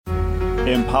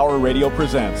Empower Radio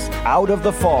presents Out of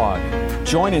the Fog.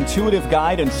 Join intuitive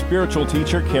guide and spiritual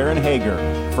teacher Karen Hager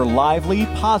for lively,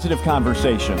 positive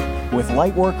conversation with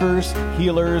light workers,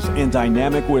 healers, and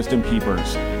dynamic wisdom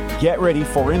keepers. Get ready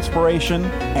for inspiration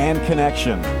and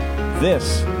connection.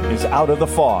 This is Out of the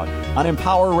Fog on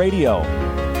Empower Radio.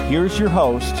 Here's your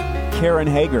host, Karen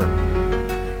Hager.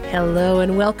 Hello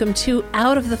and welcome to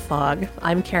Out of the Fog.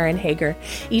 I'm Karen Hager.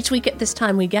 Each week at this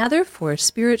time we gather for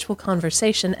spiritual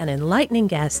conversation and enlightening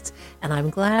guests, and I'm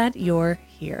glad you're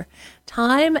here.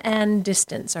 Time and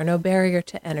distance are no barrier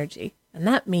to energy, and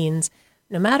that means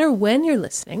no matter when you're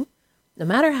listening, no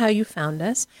matter how you found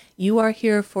us, you are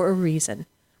here for a reason.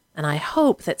 And I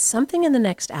hope that something in the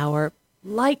next hour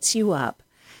lights you up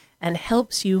and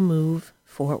helps you move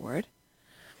forward.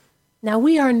 Now,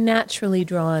 we are naturally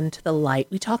drawn to the light.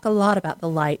 We talk a lot about the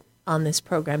light on this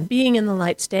program, being in the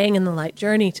light, staying in the light,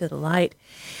 journey to the light.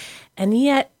 And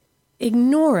yet,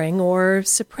 ignoring or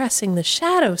suppressing the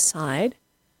shadow side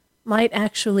might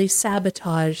actually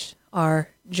sabotage our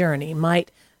journey,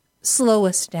 might slow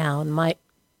us down, might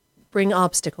bring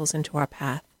obstacles into our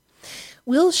path.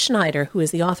 Will Schneider, who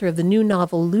is the author of the new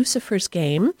novel Lucifer's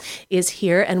Game, is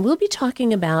here, and we'll be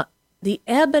talking about the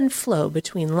ebb and flow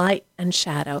between light and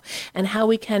shadow, and how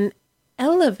we can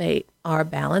elevate our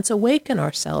balance, awaken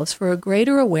ourselves for a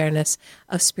greater awareness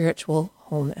of spiritual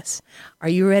wholeness. Are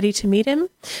you ready to meet him?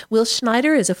 Will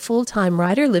Schneider is a full-time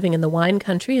writer living in the wine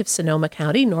country of Sonoma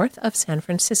County, north of San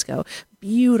Francisco.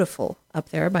 Beautiful up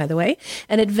there, by the way.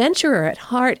 An adventurer at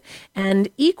heart and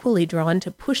equally drawn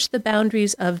to push the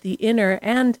boundaries of the inner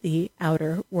and the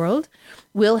outer world.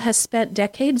 Will has spent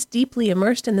decades deeply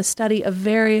immersed in the study of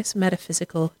various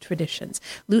metaphysical traditions.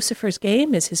 Lucifer's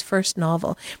Game is his first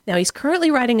novel. Now, he's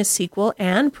currently writing a sequel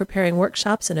and preparing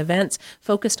workshops and events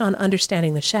focused on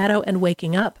understanding the shadow and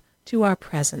waking up to our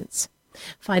presence.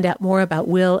 Find out more about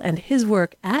Will and his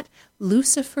work at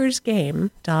lucifersgame.com.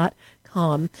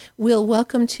 Will,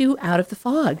 welcome to Out of the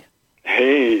Fog.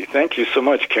 Hey, thank you so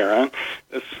much, Karen.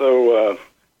 It's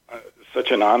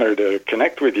such an honor to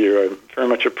connect with you. I very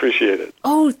much appreciate it.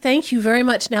 Oh, thank you very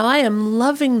much. Now, I am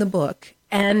loving the book,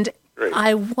 and Great.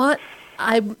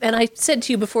 I said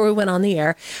to you before we went on the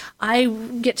air, I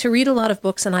get to read a lot of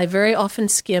books, and I very often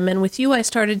skim, and with you I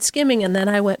started skimming, and then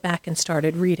I went back and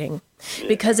started reading,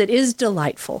 because it is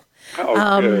delightful.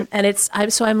 Good. And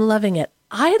I'm loving it.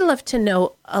 I'd love to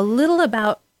know a little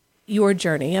about your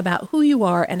journey, about who you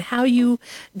are and how you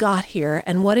got here,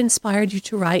 and what inspired you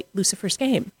to write Lucifer's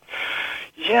Game.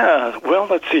 Yeah, well,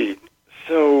 let's see.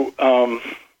 So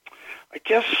I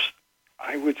guess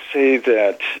I would say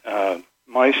that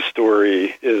my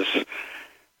story is,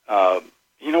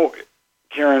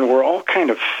 Karen, we're all kind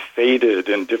of fated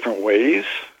in different ways.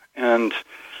 And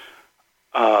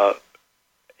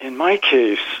in my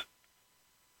case,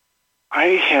 I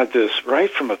had this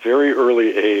right from a very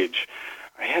early age.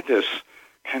 I had this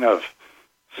kind of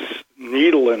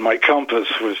needle in my compass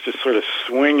was just sort of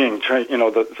swinging,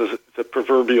 the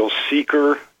proverbial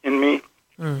seeker in me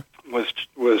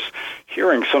was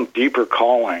hearing some deeper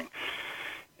calling.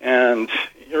 And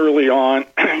early on,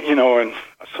 and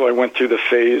so I went through the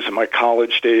phase in my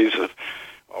college days of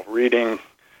reading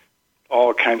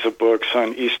all kinds of books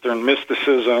on Eastern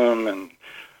mysticism and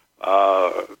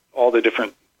all the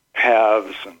different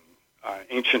paths and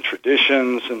ancient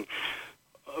traditions. And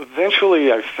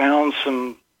eventually I found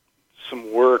some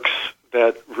works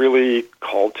that really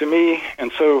called to me.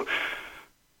 And so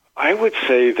I would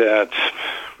say that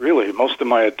really most of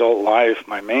my adult life,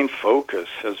 my main focus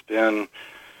has been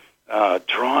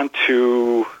drawn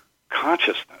to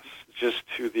consciousness,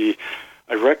 I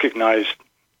recognized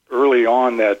early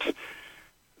on that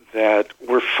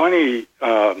we're funny,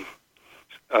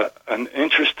 an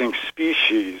interesting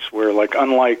species where, like,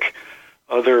 unlike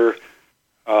other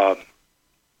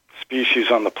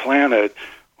species on the planet,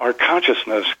 our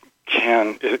consciousness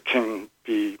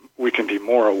we can be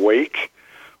more awake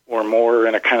or more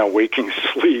in a kind of waking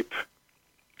sleep.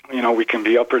 We can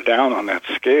be up or down on that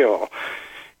scale.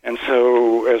 And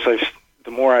so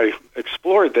the more I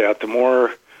explored that, the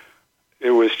more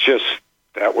it was just,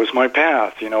 that was my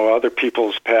path. Other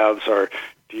people's paths are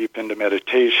deep into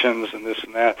meditations and this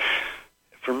and that.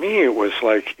 For me, it was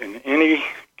like in any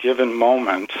given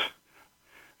moment,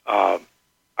 I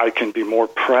can be more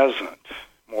present,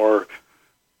 more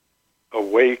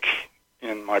awake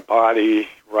in my body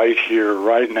right here,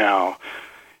 right now.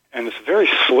 And it's a very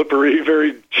slippery,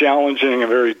 very challenging, and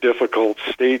very difficult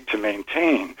state to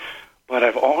maintain. But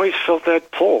I've always felt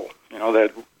that pull,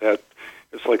 that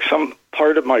it's like some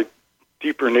part of my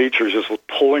deeper nature is just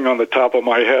pulling on the top of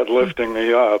my head, lifting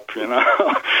me up,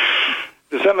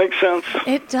 Does that make sense?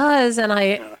 It does, and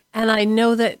And I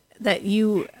know that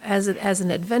you, as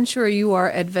an adventurer, you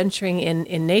are adventuring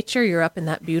in nature. You're up in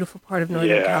that beautiful part of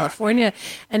Northern California,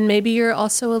 and maybe you're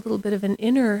also a little bit of an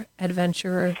inner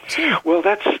adventurer too. Well,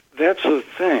 that's the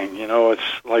thing.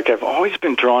 It's like I've always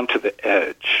been drawn to the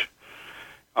edge,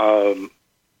 and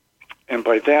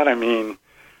by that I mean,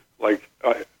 like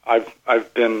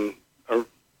I've been a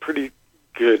pretty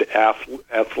good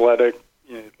athletically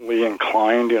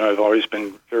inclined. I've always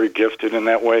been very gifted in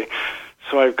that way.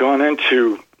 So I've gone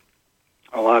into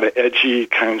a lot of edgy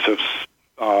kinds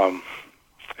of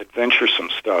adventuresome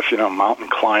stuff, mountain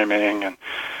climbing, and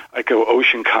I go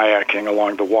ocean kayaking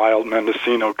along the wild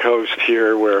Mendocino coast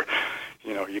here where,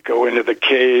 you go into the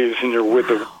caves and you're with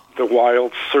the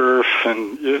wild surf,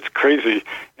 and it's crazy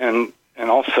and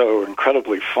also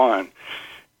incredibly fun.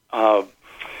 But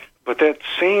that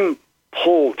same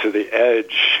pull to the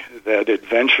edge, that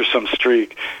adventuresome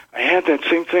streak, I had that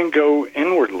same thing go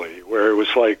inwardly, where it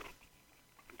was like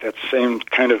that same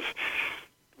kind of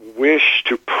wish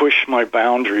to push my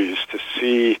boundaries, to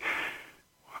see,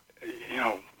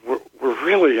 we're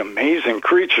really amazing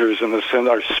creatures in the sense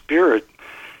our spirit,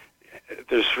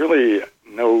 there's really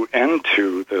no end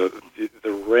to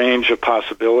the range of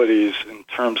possibilities in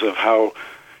terms of how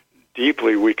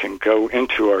deeply we can go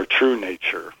into our true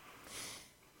nature.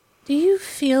 Do you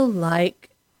feel like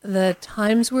the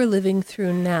times we're living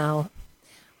through now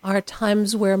are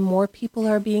times where more people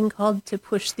are being called to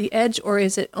push the edge, or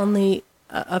is it only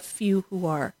a few who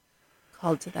are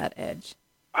called to that edge?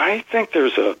 I think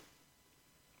there's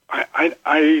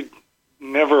I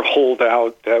never hold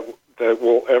out that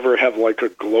we'll ever have like a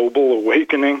global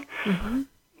awakening,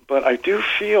 but I do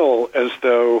feel as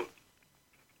though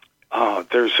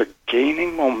there's a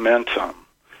gaining momentum.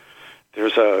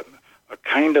 There's a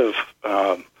kind of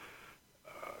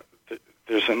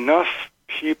there's enough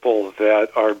people that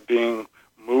are being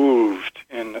moved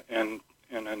in an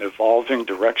evolving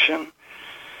direction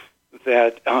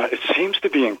that it seems to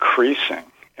be increasing.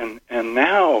 And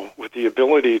now with the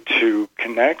ability to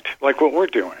connect, like what we're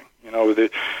doing,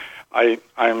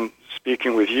 I'm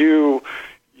speaking with you,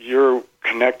 you're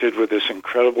connected with this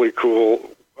incredibly cool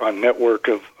network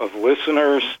of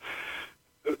listeners.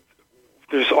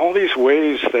 There's all these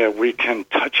ways that we can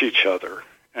touch each other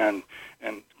and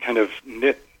kind of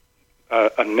knit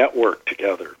a network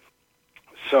together.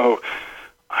 So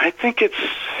I think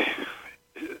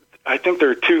there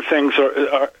are two things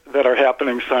that are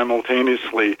happening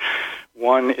simultaneously.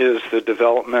 One is the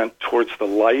development towards the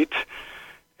light,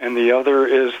 and the other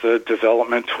is the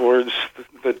development towards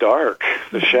the dark,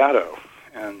 the shadow.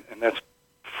 And that's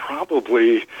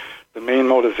probably the main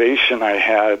motivation I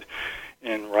had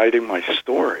in writing my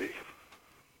story.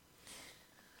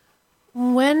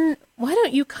 Why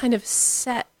don't you kind of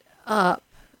set up,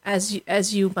 as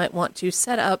you might want to,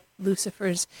 set up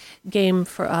Lucifer's game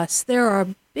for us? There are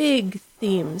big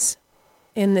themes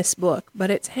in this book,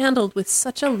 but it's handled with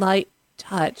such a light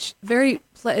touch.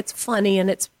 It's funny and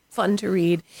it's fun to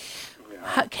read.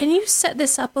 Yeah. Can you set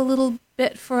this up a little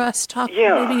bit for us?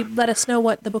 Maybe let us know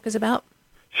what the book is about.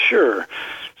 Sure.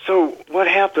 So what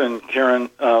happened, Karen,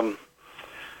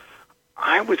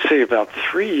 I would say about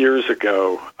 3 years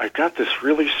ago, I got this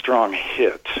really strong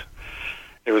hit.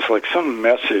 It was like some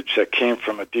message that came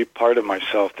from a deep part of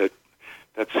myself that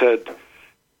said,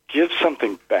 give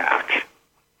something back.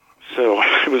 So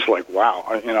it was like, wow,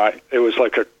 it was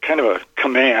like a kind of a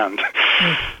command.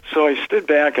 So I stood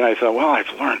back and I thought, well,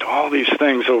 I've learned all these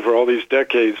things over all these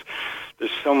decades.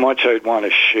 There's so much I'd want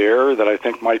to share that I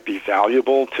think might be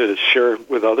valuable to share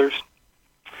with others.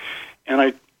 And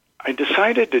I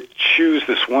decided to choose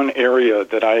this one area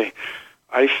that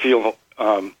I feel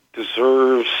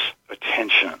deserves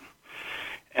attention.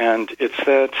 And it's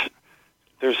that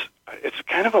it's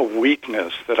kind of a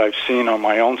weakness that I've seen on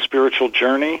my own spiritual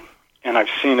journey, and I've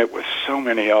seen it with so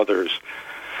many others.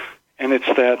 And it's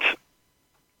that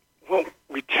what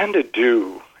we tend to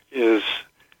do is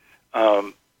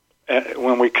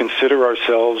when we consider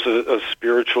ourselves a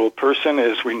spiritual person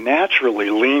is we naturally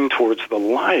lean towards the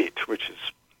light, which is,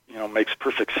 makes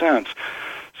perfect sense.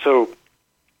 So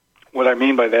what I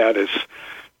mean by that is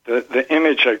the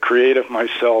image I create of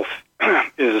myself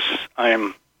is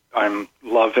I'm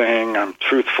loving, I'm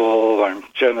truthful, I'm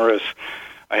generous,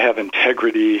 I have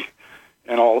integrity,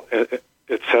 and all,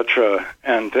 etc.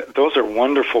 And those are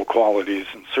wonderful qualities,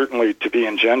 and certainly to be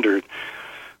engendered.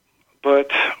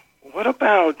 But what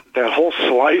about that whole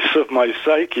slice of my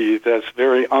psyche that's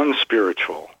very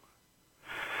unspiritual?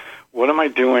 What am I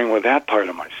doing with that part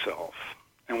of myself?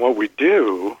 And what we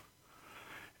do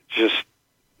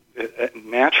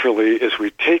naturally is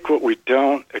we take what we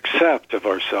don't accept of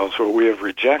ourselves, what we have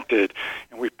rejected,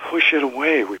 and we push it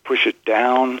away. We push it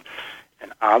down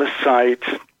and out of sight,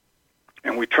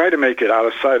 and we try to make it out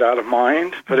of sight, out of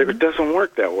mind, but it doesn't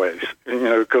work that way.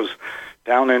 It goes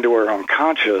down into our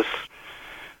unconscious,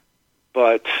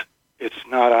 but it's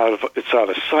out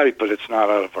of sight, but it's not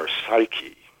out of our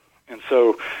psyche. And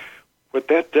so what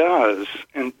that does,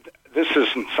 and this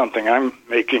isn't something I'm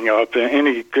making up, and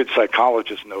any good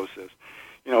psychologist knows this,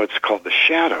 it's called the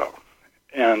shadow.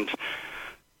 And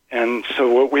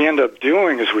so what we end up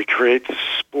doing is we create this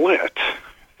split.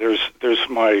 There's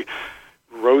my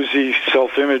rosy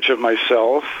self-image of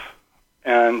myself,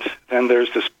 and then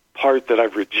there's this part that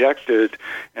I've rejected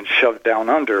and shoved down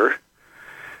under,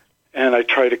 and I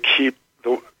try to keep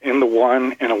in the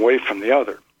one and away from the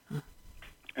other.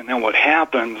 And then what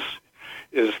happens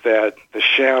is that the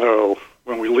shadow,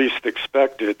 when we least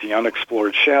expect it, the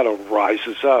unexplored shadow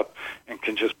rises up and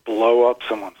can just blow up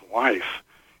someone's life.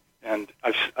 And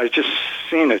I've just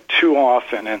seen it too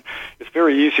often, and it's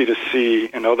very easy to see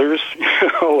in others.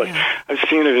 I've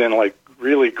seen it in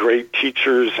really great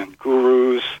teachers and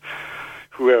gurus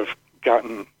who have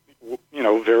gotten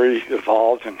very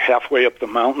evolved and halfway up the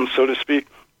mountain, so to speak,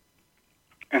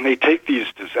 and they take these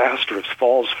disastrous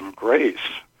falls from grace.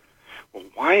 Well,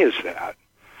 why is that?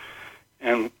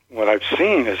 And what I've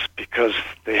seen is because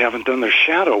they haven't done their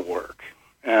shadow work.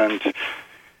 And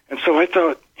so I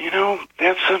thought,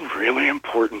 that's a really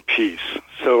important piece.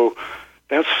 So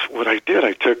that's what I did.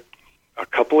 I took a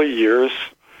couple of years,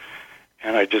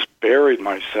 and I just buried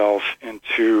myself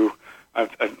into,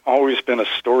 I've always been a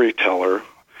storyteller,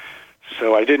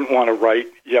 so I didn't want to write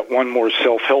yet one more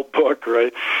self-help book,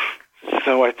 right?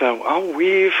 So I thought, I'll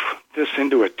weave this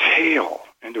into a tale,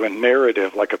 into a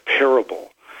narrative, like a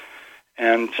parable.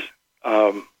 And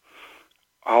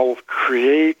I'll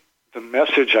create the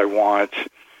message I want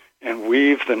and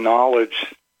weave the knowledge,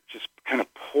 just kind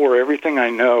of pour everything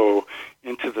I know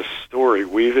into the story,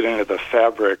 weave it into the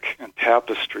fabric and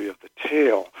tapestry of the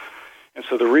tale. And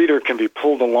so the reader can be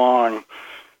pulled along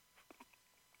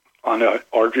on an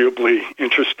arguably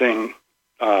interesting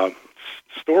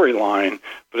storyline,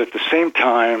 but at the same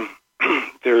time,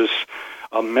 there's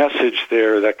a message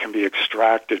there that can be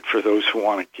extracted for those who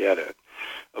want to get it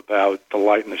about the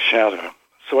light and the shadow.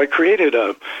 So I created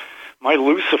my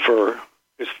Lucifer,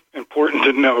 is important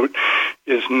to note,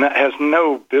 has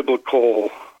no biblical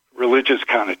religious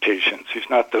connotations. He's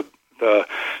not the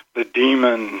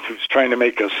demon who's trying to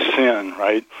make us sin,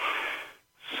 right?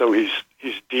 So he's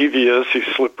devious, he's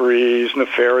slippery, he's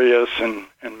nefarious and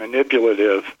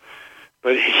manipulative.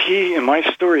 But in my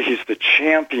story, he's the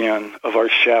champion of our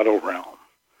shadow realm.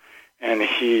 And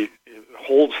he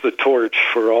holds the torch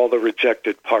for all the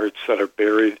rejected parts that are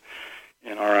buried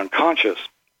in our unconscious.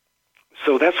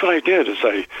 So that's what I did, is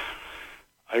I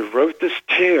wrote this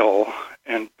tale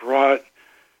and brought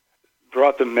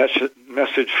the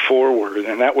message forward,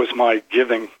 and that was my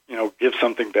giving, give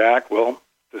something back. Well,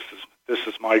 this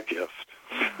is my gift.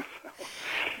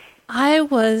 I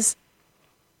was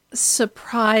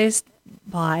surprised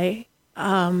by,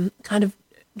 kind of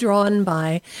drawn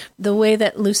by the way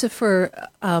that Lucifer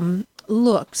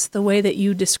looks, the way that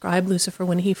you describe Lucifer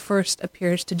when he first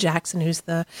appears to Jackson, who's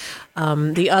the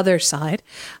other side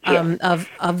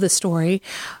of the story.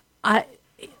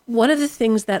 One of the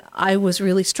things that I was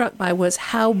really struck by was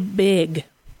how big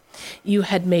you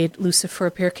had made Lucifer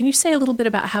appear. Can you say a little bit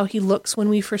about how he looks when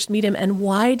we first meet him, and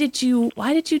why did you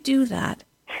do that?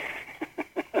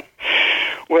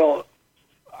 Well,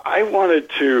 I wanted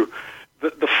to.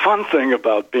 The fun thing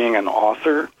about being an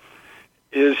author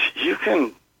is you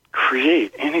can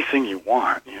create anything you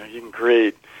want. You can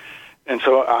create, and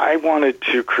so I wanted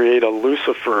to create a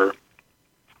Lucifer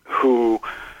who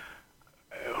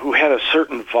had a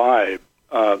certain vibe.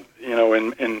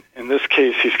 In this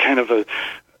case, he's kind of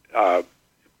a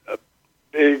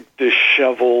big,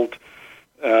 disheveled,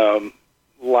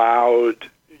 loud.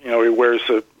 He wears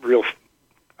a real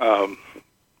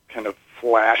kind of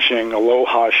flashing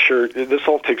aloha shirt. This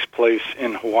all takes place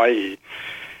in Hawaii,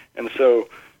 and so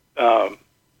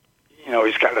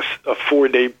he's got a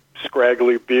 4-day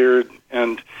scraggly beard,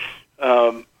 and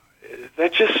that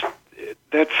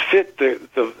fit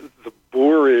the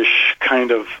boorish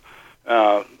kind of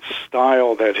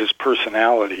style that his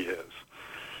personality is.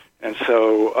 And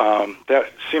so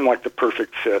that seemed like the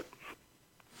perfect fit.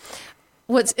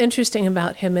 What's interesting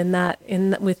about him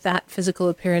with that physical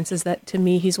appearance is that, to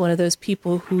me, he's one of those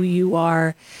people who you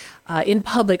are in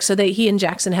public, so that he and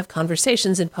Jackson have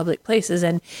conversations in public places.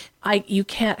 And you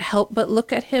can't help but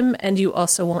look at him, and you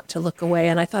also want to look away.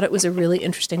 And I thought it was a really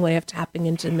interesting way of tapping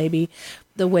into maybe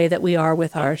the way that we are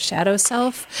with our shadow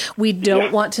self. We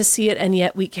don't want to see it, and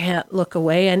yet we can't look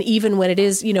away. And even when it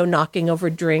is, knocking over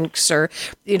drinks or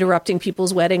interrupting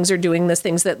people's weddings or doing those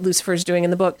things that Lucifer's doing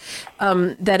in the book,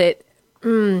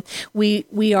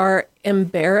 we are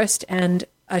embarrassed and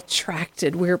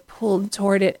attracted. We're pulled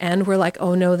toward it, and we're like,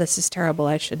 oh no, this is terrible.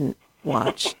 I shouldn't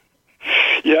watch.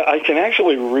 Yeah, I can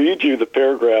actually read you the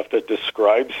paragraph that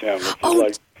describes him.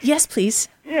 Yes, please.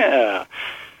 Yeah.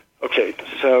 Okay,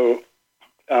 so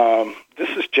this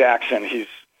is Jackson. He's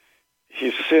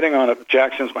sitting on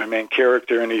Jackson's my main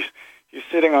character, and he's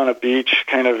sitting on a beach,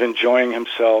 kind of enjoying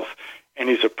himself, and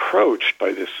he's approached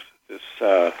by this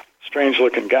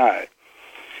strange-looking guy,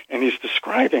 and he's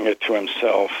describing it to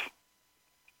himself.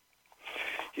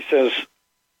 He says,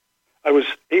 I was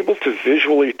able to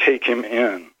visually take him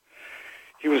in.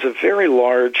 He was a very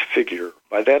large figure.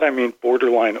 By that I mean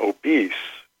borderline obese,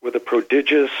 with a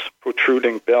prodigious,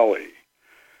 protruding belly.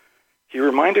 He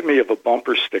reminded me of a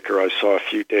bumper sticker I saw a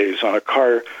few days on a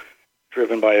car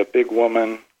driven by a big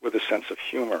woman with a sense of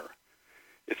humor.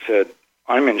 It said,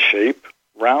 I'm in shape,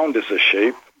 round is a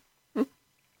shape.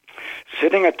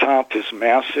 Sitting atop his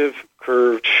massive,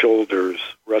 curved shoulders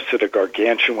rested a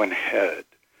gargantuan head.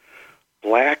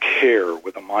 Black hair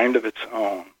with a mind of its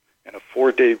own and a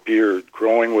 4-day beard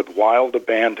growing with wild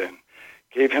abandon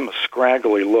gave him a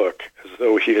scraggly look, as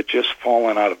though he had just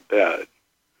fallen out of bed.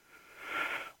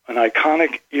 An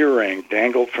iconic earring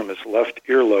dangled from his left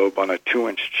earlobe on a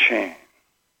 2-inch chain.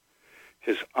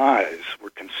 His eyes were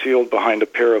concealed behind a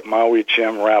pair of Maui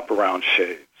Jim wraparound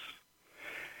shades.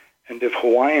 And if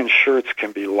Hawaiian shirts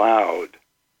can be loud,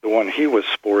 the one he was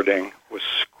sporting was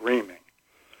screaming.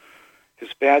 His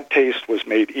bad taste was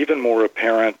made even more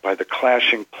apparent by the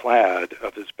clashing plaid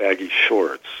of his baggy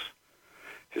shorts.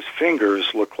 His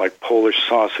fingers looked like Polish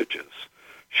sausages,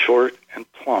 short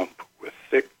and plump, with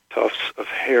thick tufts of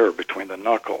hair between the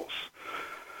knuckles.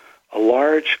 A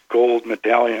large gold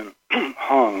medallion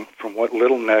hung from what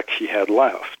little neck he had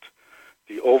left,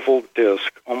 the oval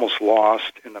disc almost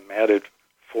lost in the matted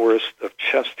forest of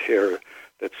chest hair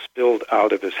that spilled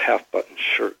out of his half-buttoned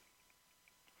shirt.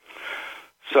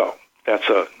 So, that's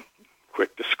a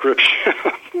quick description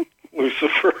of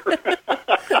Lucifer.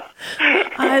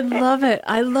 I love it.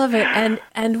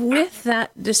 And with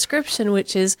that description,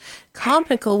 which is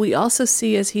comical, we also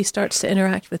see as he starts to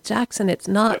interact with Jackson, it's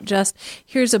not just,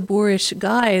 here's a boorish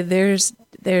guy, there's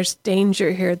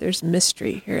danger here, there's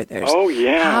mystery here, there's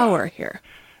power here.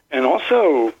 And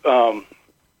also,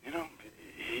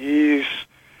 he's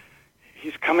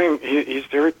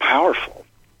very powerful.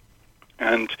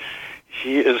 And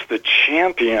he is the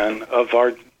champion of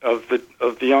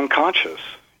the unconscious,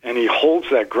 and he holds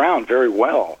that ground very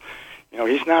well.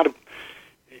 He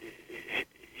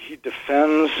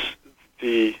defends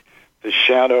the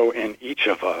shadow in each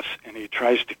of us, and he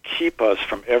tries to keep us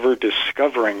from ever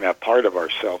discovering that part of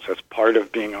ourselves. That's part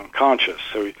of being unconscious.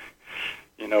 So,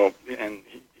 and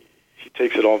he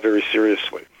takes it all very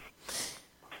seriously.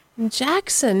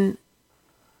 Jackson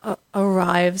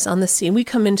arrives on the scene. We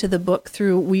come into the book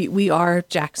through, we are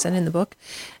Jackson in the book.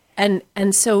 And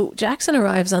so Jackson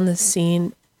arrives on the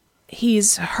scene.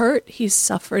 He's hurt. He's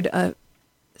suffered a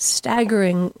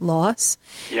staggering loss.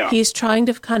 Yeah. He's trying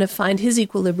to kind of find his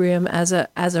equilibrium as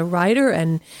a writer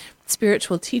and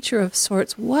spiritual teacher of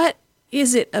sorts. What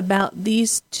is it about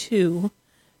these two,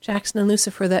 Jackson and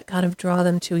Lucifer, that kind of draw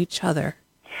them to each other?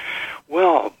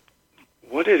 Well,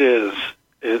 what it is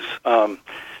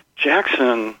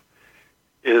Jackson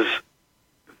is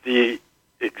the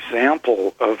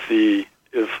example of he's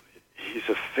a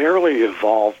fairly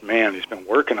evolved man. He's been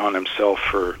working on himself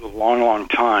for a long, long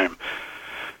time.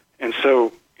 And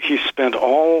so he spent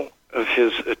all of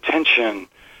his attention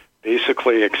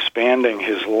basically expanding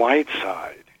his light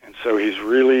side. And so he's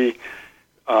really,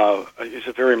 he's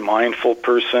a very mindful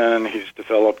person. He's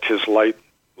developed his light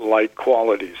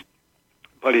qualities.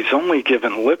 But he's only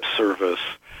given lip service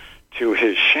to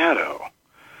his shadow.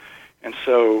 And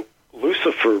so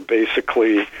Lucifer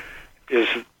basically is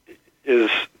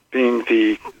being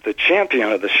the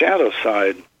champion of the shadow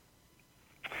side.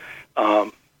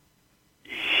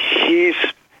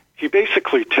 He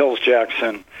basically tells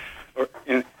Jackson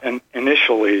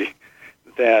initially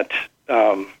that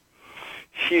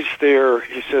he's there.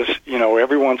 He says,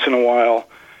 every once in a while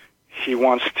he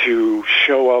wants to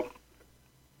show up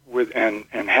with and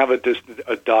have a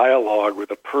dialogue with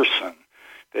a person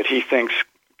that he thinks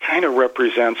kind of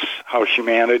represents how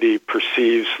humanity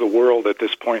perceives the world at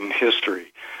this point in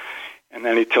history. And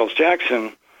then he tells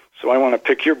Jackson, So I want to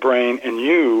pick your brain, and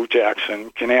you, Jackson,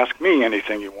 can ask me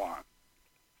anything you want.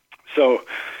 So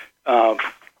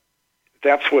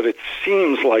that's what it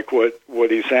seems like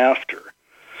what he's after,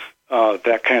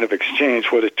 that kind of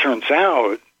exchange. What it turns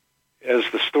out, as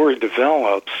the story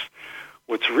develops,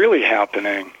 what's really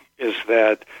happening is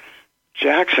that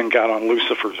Jackson got on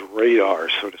Lucifer's radar,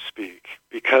 so to speak,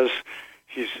 because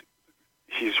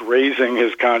he's raising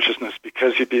his consciousness,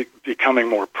 because he's becoming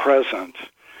more present.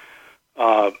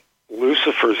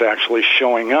 Lucifer's actually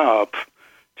showing up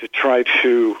to try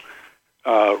to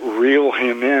reel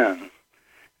him in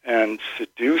and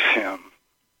seduce him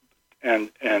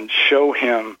and show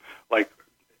him, like,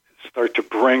 start to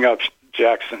bring up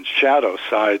Jackson's shadow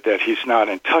side that he's not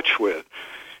in touch with.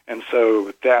 And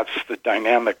so that's the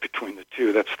dynamic between the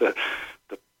two. That's the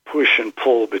push and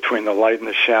pull between the light and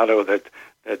the shadow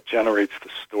that generates the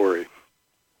story.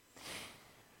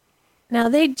 Now,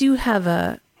 they do have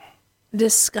a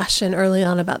discussion early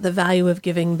on about the value of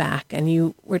giving back, and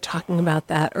you were talking about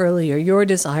that earlier, your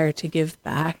desire to give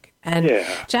back. And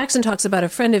yeah. Jackson talks about a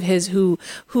friend of his who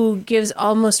gives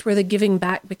almost where the giving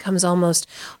back becomes almost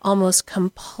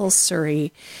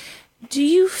compulsory. Do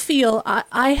you feel,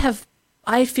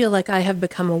 I feel like I have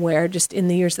become aware, just in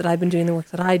the years that I've been doing the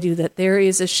work that I do, that there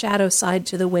is a shadow side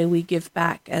to the way we give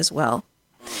back as well.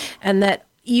 And that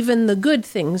even the good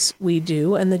things we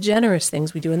do and the generous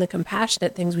things we do and the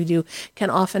compassionate things we do can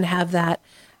often have that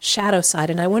shadow side.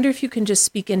 And I wonder if you can just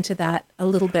speak into that a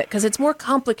little bit, because it's more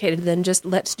complicated than just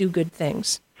let's do good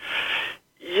things.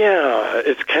 Yeah,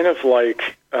 it's kind of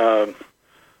like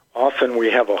often we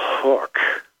have a hook.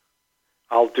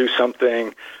 I'll do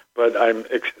something, but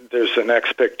there's an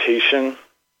expectation.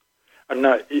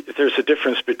 There's a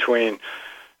difference between,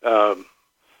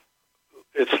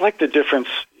 it's like the difference,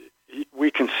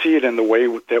 we can see it in the way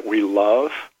that we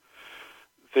love.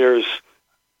 There's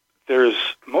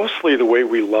mostly the way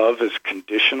we love is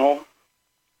conditional.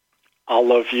 I'll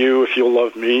love you if you'll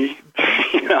love me,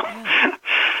 you know.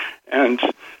 And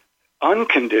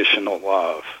unconditional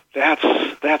love, that's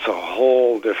a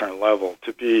whole different level.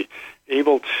 To be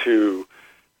able to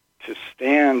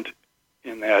stand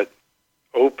in that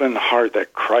open heart,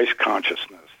 that Christ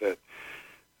consciousness,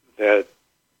 that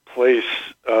place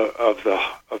of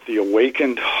the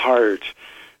awakened heart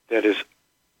that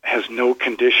has no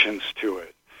conditions to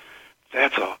it.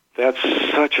 That's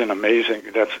such an amazing,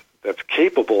 that's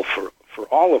capable for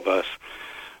all of us,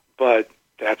 but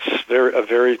that's a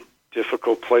very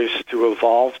difficult place to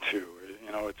evolve to.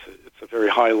 You know, it's a very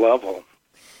high level.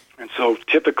 And so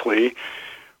typically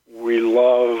we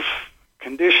love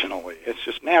conditionally. It's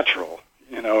just natural,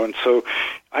 you know. And so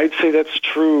I'd say that's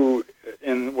true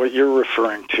in what you're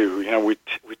referring to. You know, we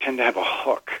tend to have a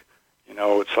hook. You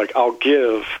know, it's like I'll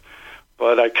give,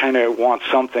 but I kind of want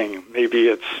something. Maybe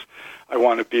it's I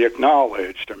want to be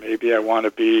acknowledged, or maybe I want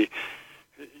to be,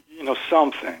 you know,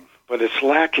 something. But it's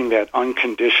lacking that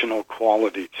unconditional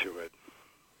quality to it.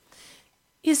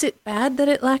 Is it bad that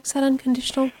it lacks that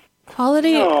unconditional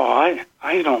quality? No,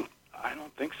 I don't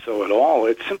think so at all.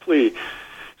 It's simply,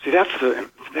 see,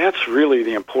 that's really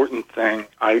the important thing,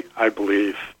 I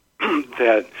believe,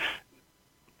 that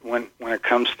when it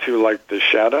comes to, like, the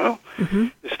shadow,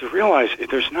 is to realize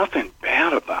there's nothing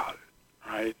bad about it,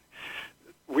 right?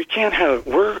 We can't have,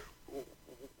 we're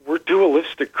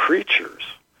dualistic creatures.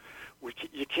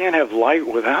 You can't have light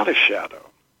without a shadow.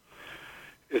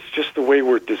 It's just the way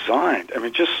we're designed. I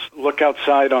mean, just look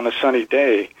outside on a sunny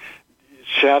day.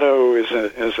 Shadow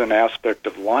is an aspect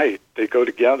of light. They go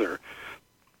together.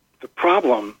 The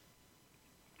problem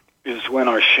is when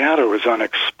our shadow is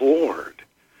unexplored,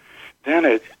 then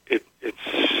it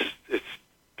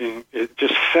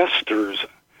just festers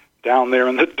down there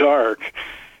in the dark,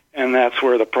 and that's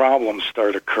where the problems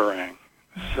start occurring.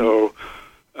 So,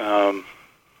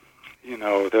 you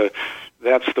know,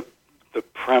 that's the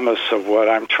premise of what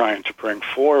I'm trying to bring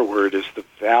forward is the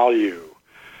value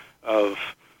of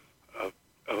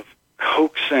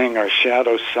coaxing our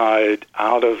shadow side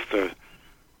out of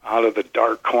the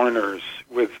dark corners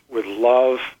with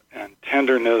love and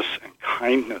tenderness and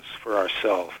kindness for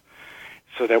ourselves,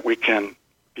 so that we can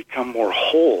become more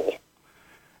whole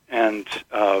and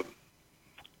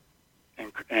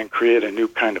create a new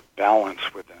kind of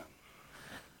balance within.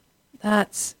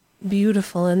 That's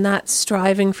beautiful, and that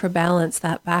striving for balance,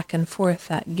 that back and forth,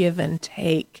 that give and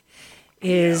take,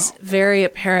 is very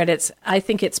apparent. I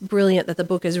think it's brilliant that the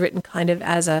book is written kind of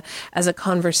as a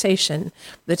conversation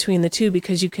between the two,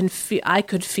 because I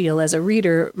could feel as a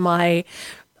reader my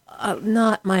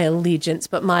not my allegiance,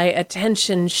 but my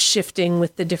attention shifting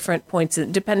with the different points,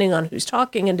 depending on who's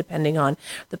talking and depending on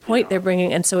the point they're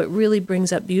bringing. And so it really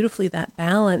brings up beautifully that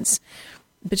balance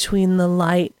between the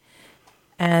light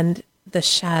and the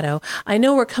shadow. I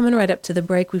know we're coming right up to the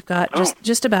break. We've got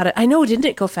just about it. I know, didn't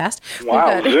it go fast?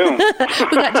 Wow, Zoom.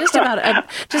 We've got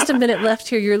just a minute left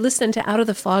here. You're listening to Out of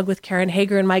the Fog with Karen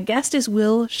Hager, and my guest is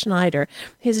Will Schneider.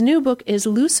 His new book is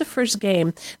Lucifer's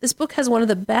Game. This book has one of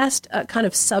the best kind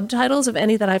of subtitles of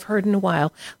any that I've heard in a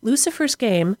while. Lucifer's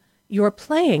Game, You're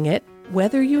Playing It,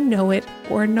 Whether You Know It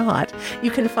or Not.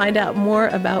 You can find out more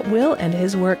about Will and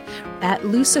his work at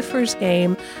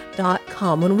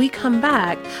lucifersgame.com. When we come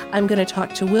back, I'm going to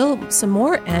talk to Will some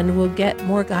more, and we'll get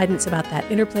more guidance about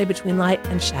that interplay between light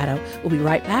and shadow. We'll be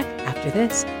right back after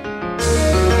this.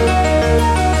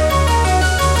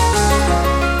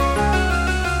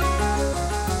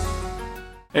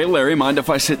 Hey, Larry, mind if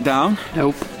I sit down?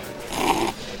 Nope.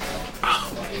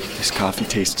 This coffee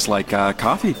tastes like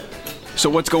coffee. So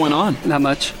what's going on? Not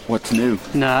much. What's new?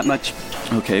 Not much.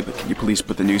 Okay, but can you please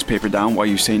put the newspaper down while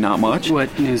you say not much?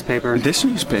 What newspaper? This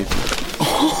newspaper.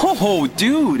 Oh,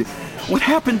 dude. What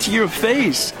happened to your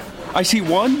face? I see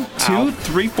 1, 2,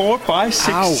 3, 4, 5, 6.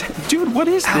 Ow. Dude, what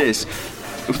is this?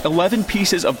 11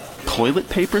 pieces of toilet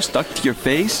paper stuck to your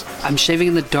face? I'm shaving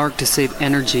in the dark to save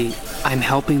energy. I'm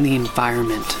helping the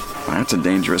environment. That's a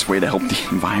dangerous way to help the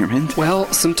environment. Well,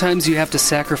 sometimes you have to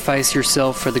sacrifice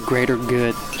yourself for the greater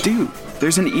good. Dude,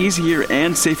 there's an easier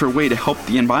and safer way to help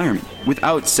the environment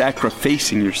without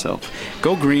sacrificing yourself.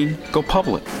 Go green, go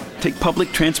public. Take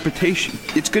public transportation.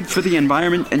 It's good for the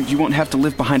environment, and you won't have to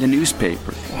live behind a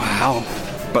newspaper. Wow.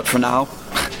 But for now,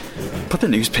 put the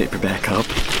newspaper back up.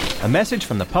 A message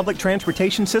from the public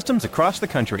transportation systems across the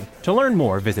country. To learn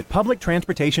more, visit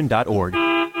publictransportation.org.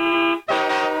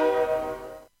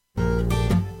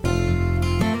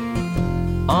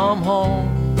 I'm home,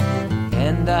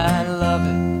 and I love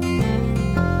it.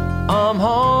 I'm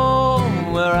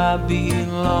home where I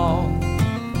belong.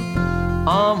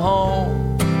 I'm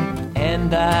home,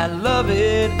 and I love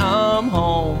it. I'm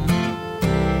home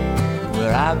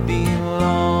where I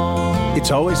belong.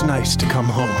 It's always nice to come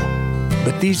home.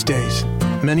 But these days,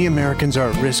 many Americans are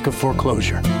at risk of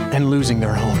foreclosure and losing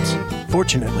their homes.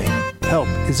 Fortunately, help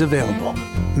is available.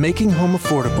 Making Home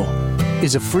Affordable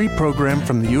is a free program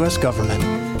from the U.S. government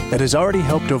that has already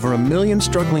helped over 1 million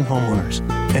struggling homeowners,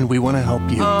 and we want to help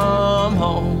you. I'm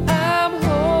home,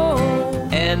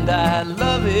 and I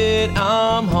love it.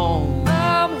 I'm home.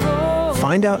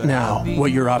 Find out now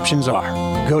what your options are.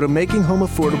 Go to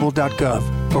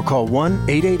makinghomeaffordable.gov or call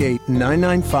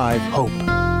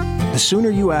 1-888-995-HOPE. The sooner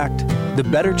you act, the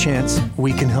better chance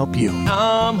we can help you.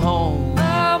 I'm home,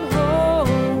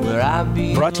 where I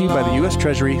belong. Brought to you by the U.S.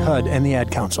 Treasury, HUD, and the Ad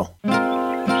Council.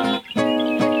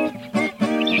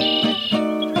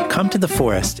 Come to the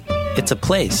forest. It's a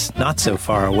place not so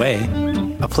far away.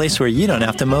 A place where you don't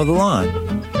have to mow the lawn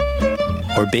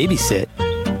or babysit.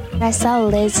 I saw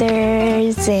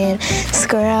lizards and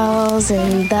squirrels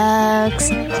and ducks,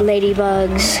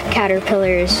 ladybugs,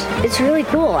 caterpillars. It's really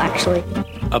cool, actually.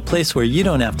 A place where you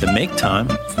don't have to make time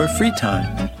for free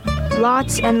time.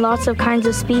 Lots and lots of kinds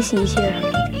of species here.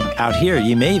 Out here,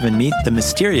 you may even meet the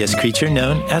mysterious creature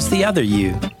known as the other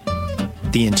you.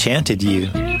 The enchanted you.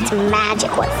 It's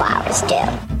magic what flowers do.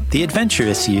 The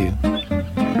adventurous you.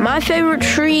 My favorite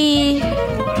tree,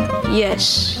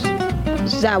 yes,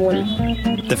 is that one.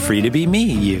 The free-to-be-me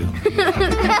you.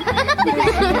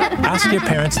 Ask your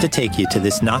parents to take you to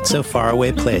this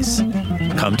not-so-far-away place.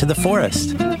 Come to the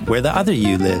forest, where the other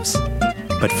you lives.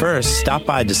 But first, stop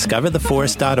by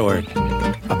discovertheforest.org,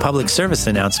 a public service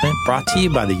announcement brought to you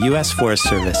by the U.S. Forest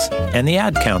Service and the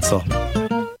Ad Council.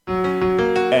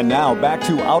 And now back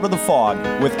to Out of the Fog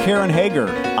with Karen Hager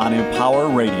on Empower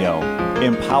Radio.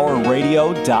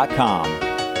 EmpowerRadio.com.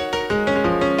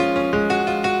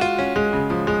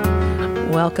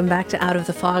 Welcome back to Out of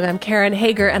the Fog. I'm Karen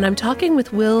Hager, and I'm talking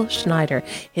with Will Schneider.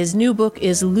 His new book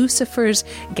is Lucifer's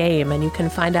Game, and you can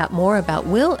find out more about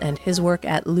Will and his work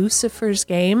at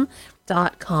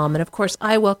lucifersgame.com. And of course,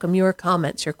 I welcome your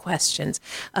comments, your questions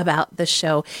about the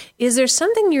show. Is there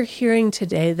something you're hearing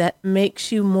today that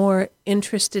makes you more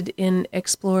interested in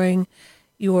exploring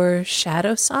your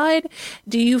shadow side?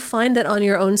 Do you find that on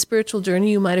your own spiritual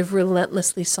journey, you might have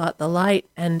relentlessly sought the light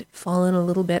and fallen a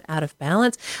little bit out of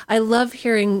balance? I love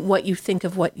hearing what you think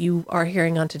of what you are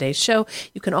hearing on today's show.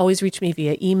 You can always reach me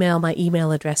via email. My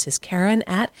email address is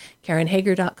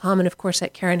Karen@KarenHager.com. And of course,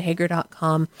 at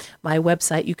KarenHager.com, my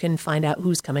website, you can find out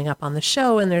who's coming up on the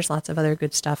show. And there's lots of other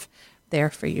good stuff there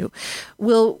for you.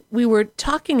 Will, we were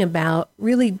talking about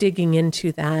really digging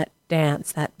into that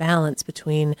dance, that balance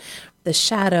between the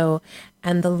shadow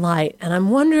and the light. And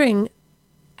I'm wondering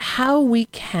how we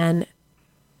can,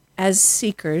 as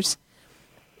seekers,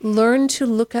 learn to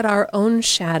look at our own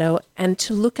shadow and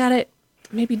to look at it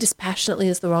maybe dispassionately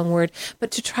is the wrong word,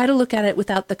 but to try to look at it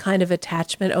without the kind of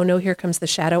attachment, oh no, here comes the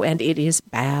shadow and it is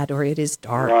bad or it is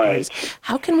dark. Right.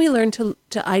 How can we learn to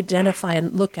identify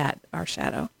and look at our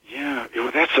shadow? Yeah,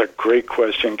 that's a great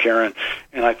question, Karen.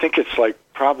 And I think it's like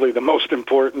probably the most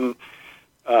important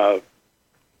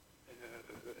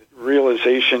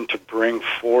realization to bring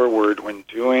forward when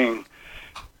doing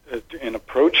in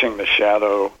approaching the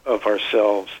shadow of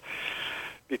ourselves.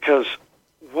 Because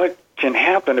what can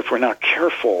happen if we're not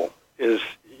careful is,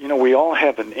 we all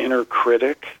have an inner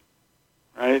critic,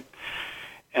 right?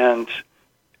 And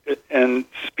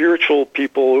spiritual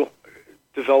people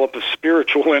develop a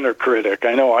spiritual inner critic.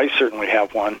 I know I certainly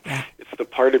have one. Yeah. It's the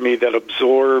part of me that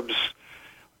absorbs,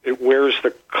 it wears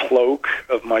the cloak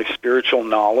of my spiritual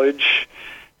knowledge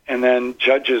and then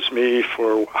judges me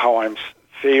for how I'm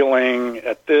failing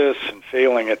at this and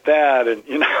failing at that, and,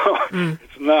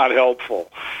 it's not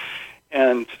helpful.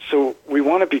 And so we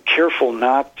want to be careful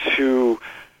not to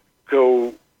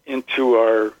go into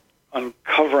our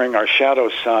uncovering our shadow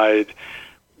side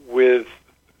with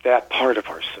that part of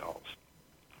ourselves.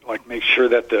 Like make sure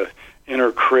that the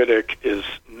inner critic is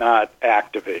not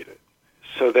activated,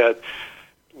 so that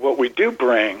what we do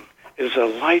bring is a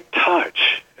light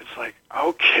touch. It's like,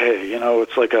 okay,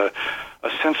 it's like a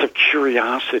sense of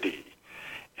curiosity,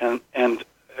 and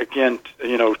again,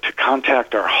 to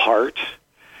contact our heart.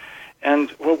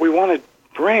 And what we want to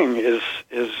bring is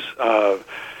the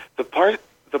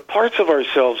parts of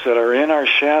ourselves that are in our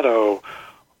shadow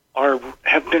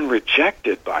have been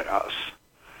rejected by us.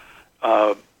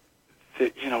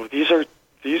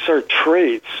 These are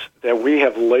traits that we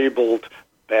have labeled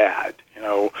bad.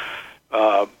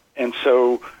 And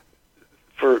so.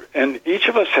 And each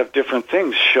of us have different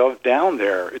things shoved down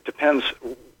there. It depends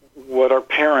what our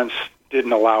parents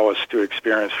didn't allow us to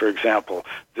experience. For example,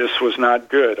 this was not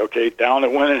good. Okay, down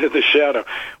it went into the shadow.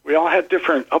 We all had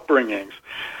different upbringings.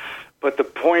 But the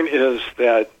point is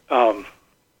that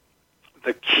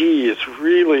the key is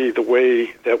really the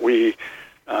way that we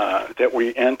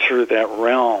enter that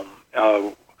realm.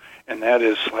 And that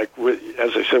is like,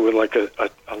 as I said, with like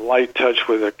a light touch,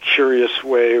 with a curious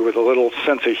way, with a little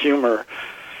sense of humor,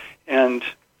 and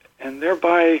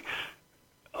thereby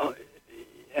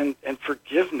and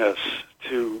forgiveness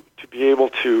to be able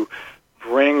to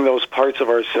bring those parts of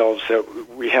ourselves that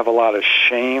we have a lot of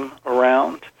shame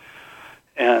around,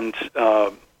 and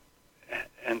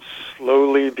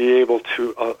slowly be able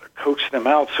to coax them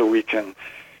out, so we can.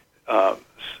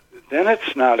 Then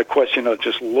it's not a question of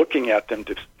just looking at them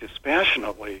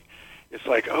dispassionately. It's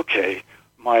like, okay,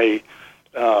 my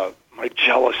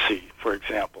jealousy, for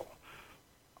example.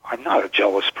 I'm not a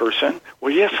jealous person.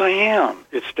 Well, yes, I am.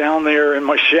 It's down there in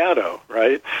my shadow,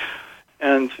 right?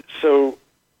 And so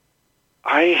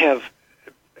I have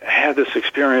had this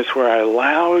experience where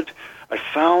I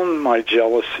found my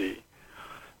jealousy.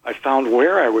 I found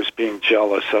where I was being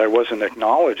jealous that I wasn't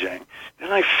acknowledging.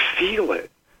 Then I feel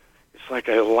it. It's like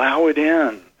I allow it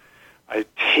in. I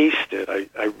taste it.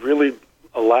 I really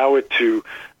allow it to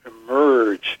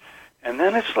emerge. And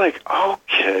then it's like,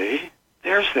 okay,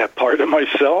 there's that part of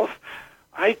myself.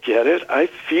 I get it. I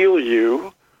feel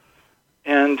you.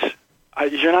 And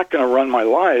you're not going to run my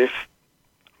life,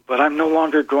 but I'm no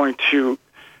longer going to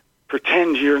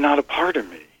pretend you're not a part of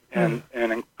me and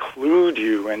include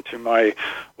you into my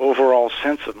overall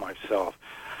sense of myself.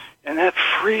 And that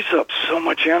frees up so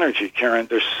much energy, Karen.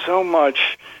 There's so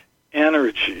much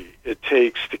energy it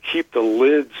takes to keep the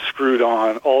lid screwed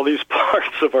on all these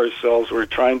parts of ourselves we're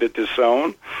trying to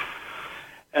disown.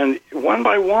 And one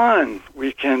by one,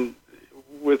 we can,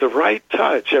 with the right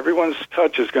touch, everyone's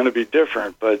touch is going to be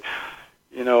different, but,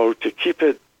 to keep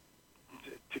it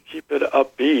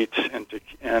upbeat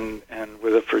and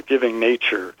with a forgiving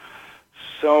nature,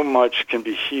 so much can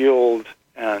be healed.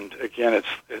 And again, it's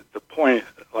the point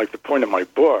of my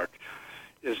book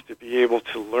is to be able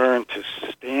to learn to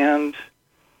stand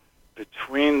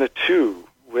between the two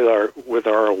with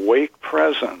our awake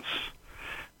presence,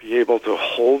 be able to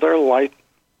hold our light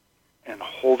and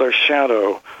hold our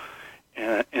shadow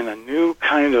in a new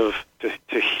kind of,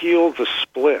 to heal the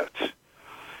split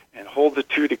and hold the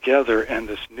two together, and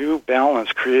this new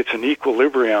balance creates an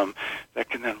equilibrium that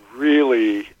can then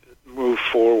really move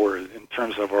forward in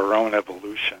terms of our own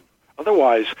evolution.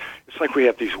 Otherwise, it's like we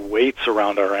have these weights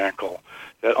around our ankle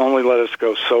that only let us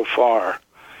go so far.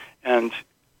 And,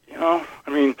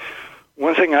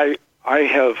 one thing I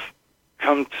have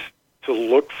come to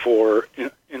look for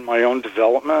in my own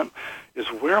development is,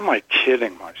 where am I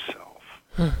kidding myself,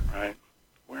 right?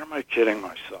 Where am I kidding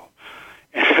myself?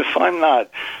 And if I'm not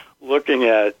looking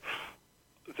at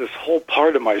this whole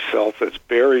part of myself that's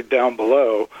buried down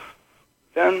below,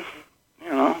 then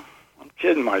I'm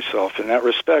kidding myself in that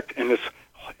respect, and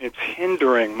it's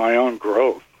hindering my own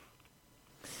growth.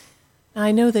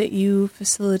 I know that you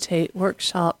facilitate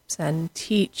workshops and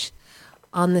teach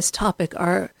on this topic.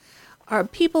 Are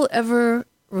people ever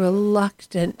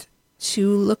reluctant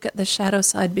to look at the shadow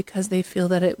side because they feel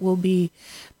that it will be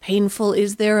painful?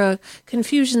 Is there a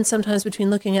confusion sometimes between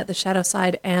looking at the shadow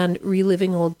side and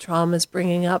reliving old traumas,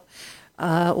 bringing up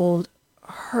old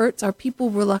hurts? Are people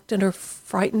reluctant or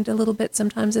frightened a little bit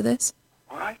sometimes of this?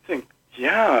 Well, I think,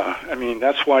 yeah. I mean,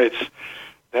 that's why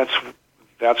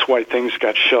things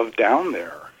got shoved down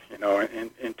there,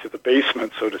 into the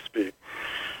basement, so to speak.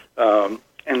 And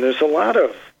there's a lot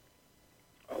of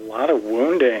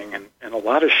wounding and a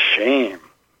lot of shame.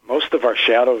 Most of our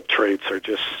shadow traits are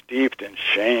just steeped in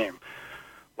shame.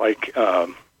 Like,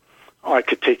 I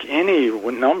could take any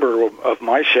number of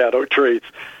my shadow traits,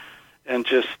 and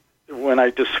just when I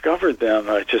discovered them,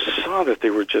 I just saw that they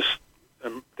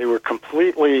were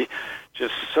completely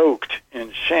just soaked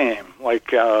in shame.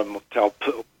 Like, I'll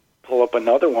pull up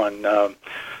another one.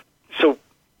 So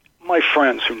my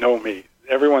friends who know me,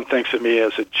 everyone thinks of me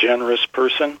as a generous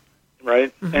person,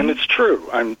 right? Mm-hmm. And it's true.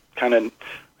 I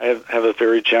have a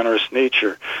very generous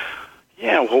nature.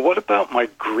 Yeah, well, what about my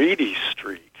greedy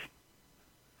streak,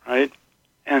 right?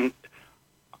 And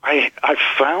I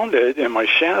found it in my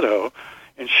shadow,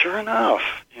 and sure enough,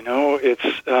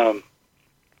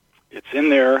 it's in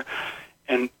there.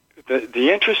 And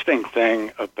the interesting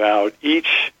thing about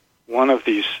each one of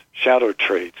these shadow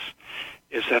traits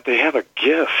is that they have a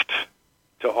gift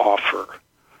to offer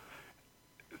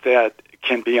that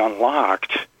can be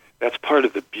unlocked. That's part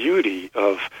of the beauty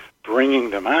of bringing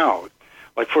them out.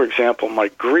 Like, for example, my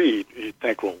greed, you'd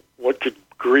think, well, what could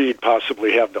greed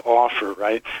possibly have to offer,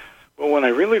 right? Well, when I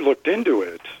really looked into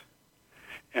it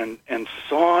and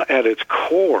saw at its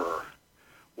core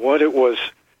what it was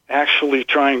actually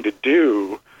trying to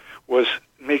do was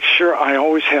make sure I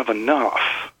always have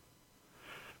enough.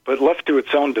 But left to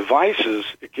its own devices,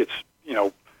 it gets,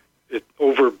 it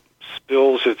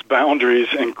overspills its boundaries,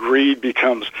 and greed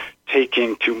becomes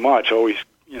taking too much, always,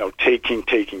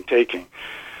 taking.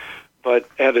 But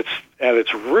at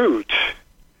its root,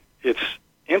 its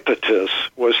impetus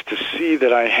was to see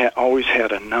that I always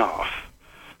had enough.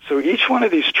 So each one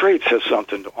of these traits has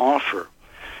something to offer.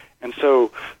 And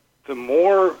so the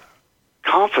more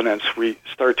confidence we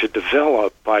start to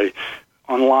develop by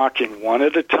unlocking one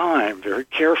at a time, very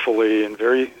carefully and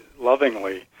very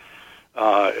lovingly,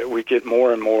 we get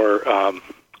more and more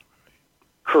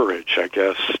courage, I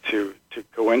guess, to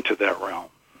go into that realm.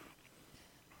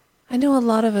 I know a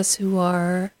lot of us who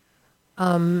are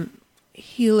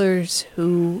healers,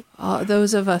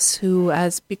 those of us who,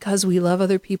 because we love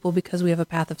other people, because we have a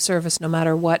path of service, no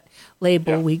matter what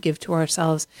label we give to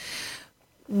ourselves,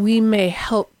 we may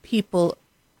help people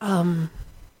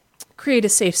create a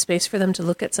safe space for them to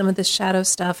look at some of this shadow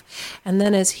stuff. And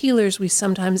then as healers, we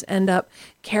sometimes end up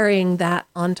carrying that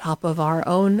on top of our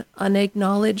own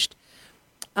unacknowledged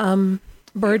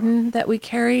burden that we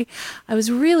carry. I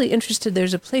was really interested.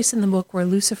 There's a place in the book where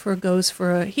Lucifer goes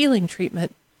for a healing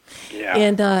treatment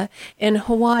and in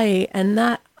Hawaii. And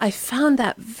that I found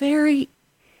that very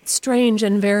strange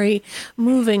and very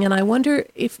moving, and I wonder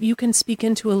if you can speak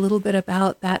into a little bit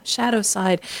about that shadow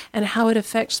side and how it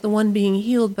affects the one being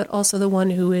healed, but also the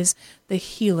one who is the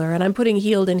healer. And I'm putting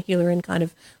healed and healer in kind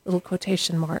of little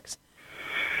quotation marks.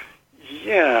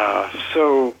 Yeah,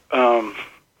 so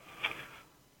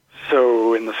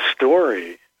in the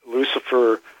story,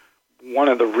 Lucifer, one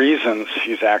of the reasons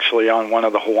he's actually on one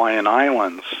of the Hawaiian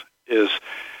islands is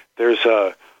there's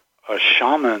a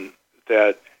shaman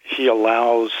that he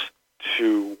allows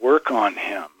to work on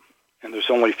him. And there's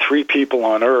only 3 people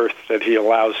on Earth that he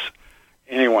allows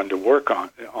anyone to work on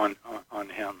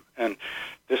him. And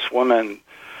this woman,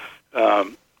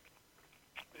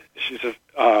 she's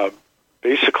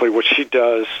basically what she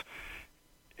does,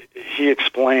 he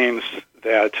explains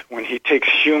that when he takes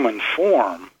human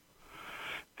form,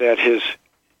 that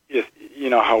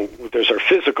how there's our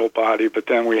physical body, but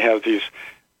then we have these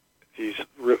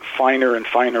finer and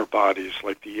finer bodies,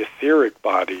 like the etheric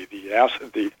body, the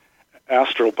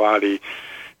astral body.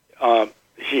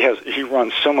 He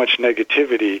runs so much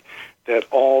negativity that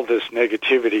all this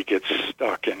negativity gets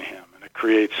stuck in him, and it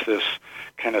creates this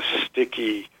kind of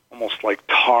sticky, almost like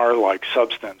tar-like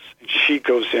substance. And she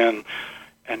goes in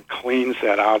and cleans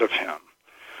that out of him.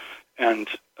 And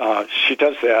she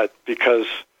does that because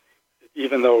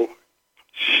even though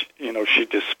she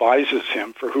despises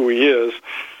him for who he is,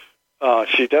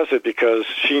 she does it because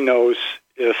she knows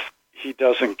if he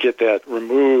doesn't get that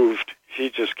removed, he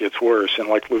just gets worse. And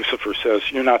like Lucifer says,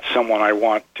 you're not someone I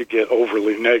want to get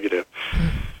overly negative.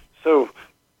 So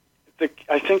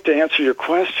I think to answer your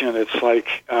question, it's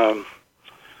like,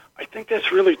 I think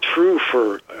that's really true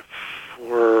for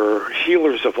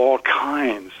healers of all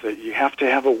kinds, that you have to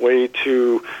have a way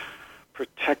to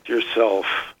protect yourself.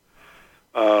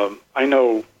 I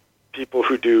know people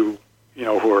who do,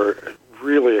 who are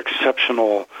really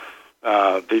exceptional.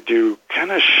 They do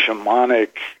kind of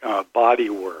shamanic body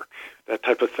work, that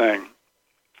type of thing.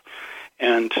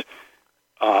 And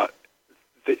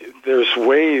there's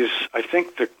ways, I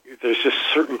think that there's just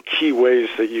certain key ways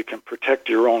that you can protect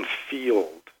your own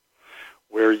field,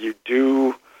 where you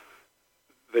do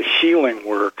the healing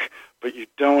work, but you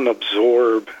don't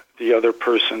absorb the other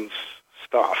person's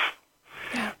stuff.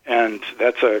 Yeah. And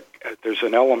there's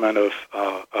an element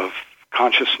of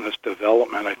consciousness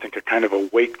development, I think, a kind of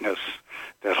awakeness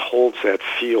that holds that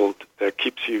field, that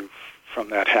keeps you from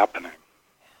that happening.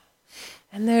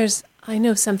 And I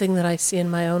know something that I see in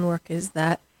my own work is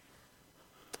that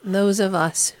those of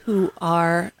us who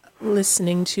are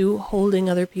listening to, holding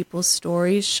other people's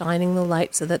stories, shining the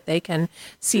light so that they can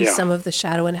see some of the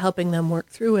shadow and helping them work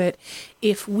through it,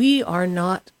 if we are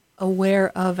not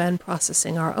aware of and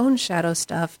processing our own shadow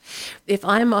stuff, if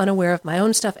I'm unaware of my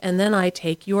own stuff and then I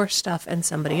take your stuff and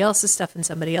somebody else's stuff and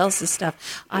somebody else's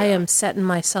stuff, I am setting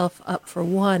myself up for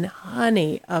one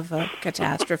honey of a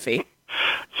catastrophe.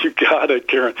 You got it,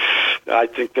 Karen. I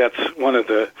think that's one of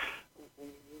the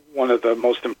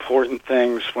most important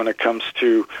things when it comes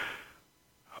to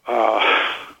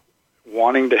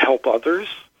wanting to help others.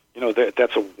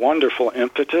 That's a wonderful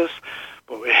impetus,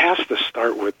 but it has to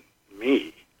start with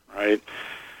me, right?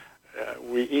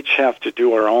 We each have to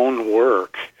do our own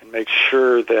work and make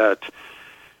sure that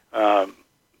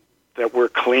we're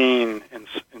clean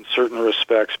in certain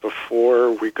respects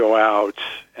before we go out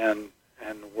and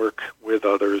work with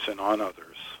others and on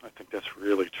others. I think that's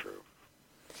really true.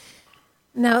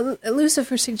 Now,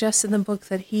 Lucifer suggests in the book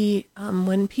that he,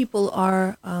 when people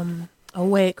are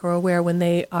awake or aware, when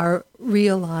they are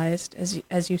realized,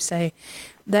 as you say,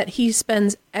 that he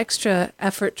spends extra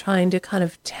effort trying to kind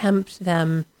of tempt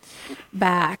them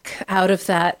back out of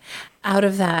that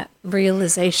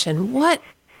realization. What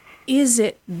is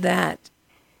it that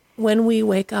when we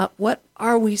wake up, what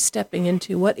are we stepping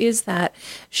into? What is that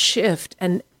shift?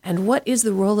 And what is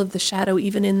the role of the shadow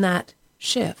even in that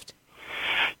shift?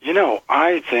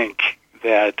 I think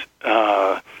that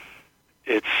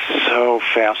it's so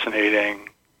fascinating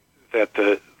that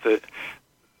the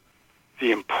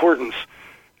importance,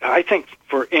 I think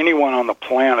for anyone on the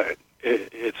planet,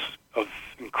 it's of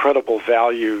incredible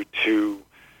value to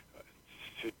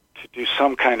do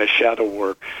some kind of shadow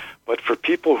work. But for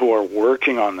people who are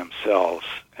working on themselves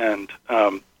and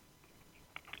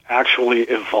actually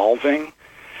evolving,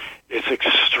 it's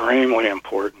extremely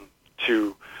important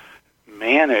to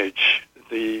manage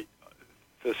the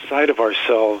side of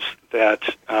ourselves that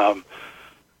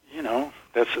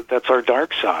that's our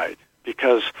dark side,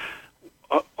 because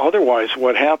otherwise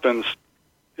what happens,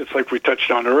 it's like we touched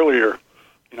on earlier.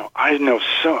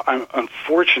 I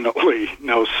unfortunately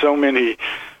know so many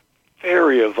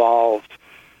very evolved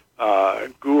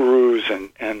gurus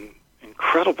and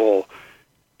incredible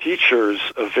teachers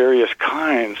of various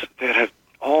kinds that have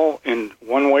all in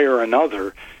one way or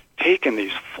another taken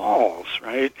these falls,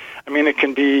 right? I mean, it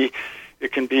can be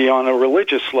on a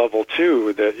religious level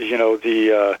too. That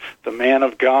the man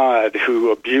of God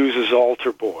who abuses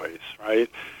altar boys, right?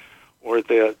 Or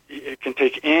it can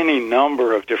take any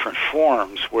number of different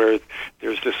forms where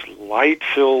there's this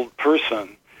light-filled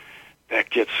person that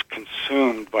gets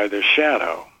consumed by their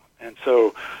shadow, and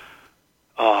so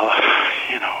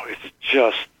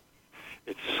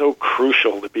it's so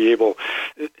crucial to be able.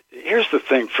 Here's the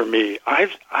thing for me.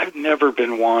 I've never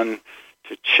been one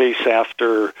to chase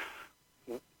after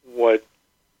what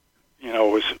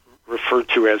was referred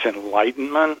to as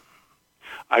enlightenment.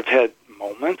 I've had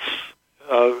moments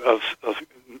of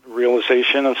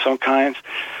realization of some kinds,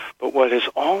 but what has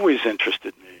always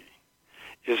interested me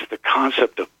is the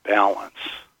concept of balance,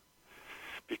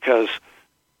 because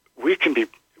we can be,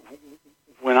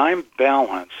 when I'm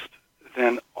balanced,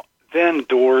 then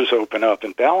doors open up,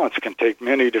 and balance can take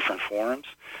many different forms.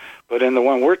 But in the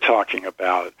one we're talking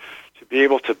about, to be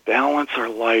able to balance our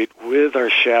light with our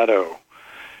shadow,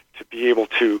 to be able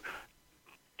to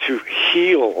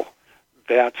heal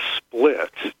that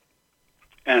split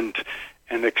and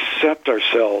accept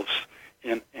ourselves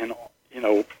in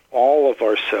all of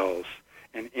ourselves,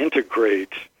 and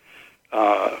integrate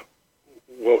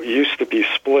what used to be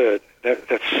split,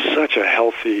 that's such a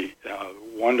healthy,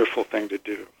 wonderful thing to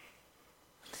do.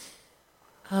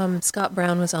 Scott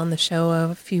Brown was on the show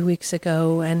a few weeks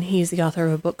ago, and he's the author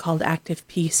of a book called Active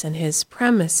Peace, and his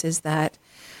premise is that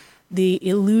the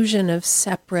illusion of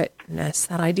separateness,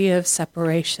 that idea of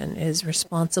separation, is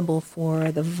responsible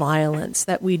for the violence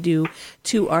that we do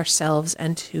to ourselves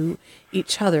and to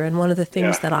each other. And one of the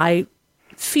things that I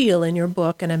feel in your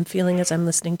book, and I'm feeling as I'm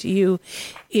listening to you,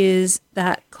 is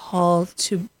that call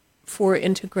for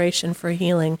integration, for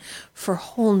healing, for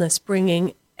wholeness,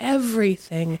 bringing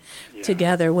everything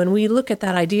together. When we look at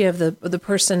that idea of the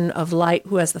person of light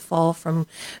who has the fall from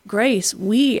grace,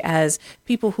 we as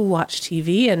people who watch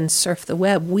TV and surf the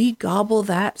web, we gobble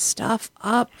that stuff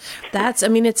up.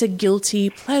 It's a guilty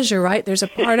pleasure, right? There's a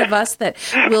part of us that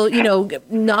will,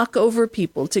 knock over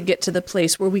people to get to the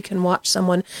place where we can watch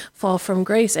someone fall from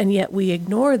grace, and yet we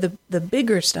ignore the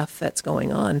bigger stuff that's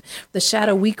going on, the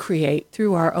shadow we create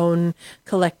through our own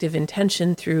collective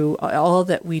intention, through all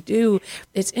that we do.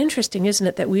 It's interesting, isn't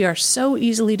it, that we are so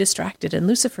easily distracted, and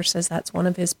Lucifer says that's one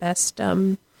of his best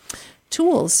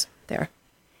tools there.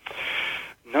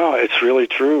 No, it's really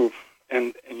true.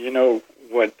 And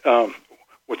what's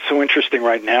so interesting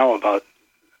right now about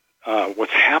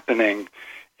what's happening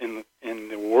in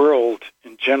the world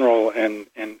in general and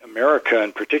in America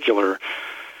in particular,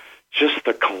 just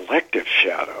the collective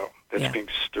shadow that's being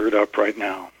stirred up right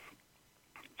now.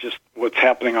 Just what's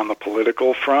happening on the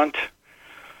political front.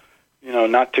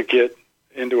 Not to get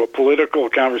into a political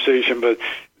conversation, but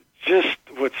just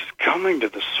what's coming to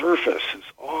the surface is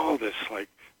all this, like,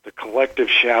 the collective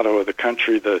shadow of the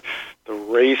country, the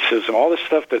racism, all this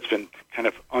stuff that's been kind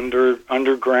of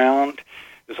underground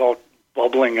is all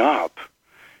bubbling up,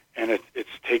 and it's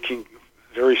taking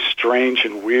very strange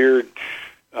and weird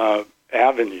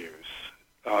avenues.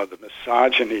 The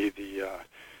misogyny, the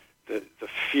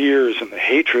fears and the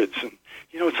hatreds, and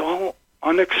it's all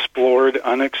unexplored,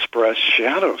 unexpressed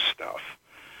shadow stuff.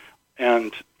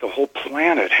 And the whole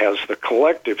planet has the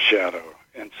collective shadow.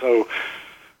 And so,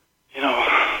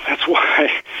 that's why,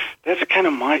 that's kind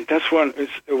of that's when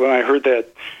I heard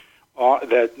that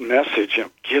message,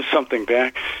 give something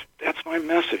back, that's my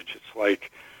message. It's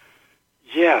like,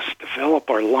 yes, develop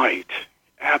our light.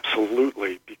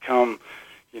 Absolutely. Become,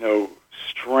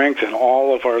 strengthen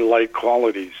all of our light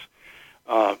qualities.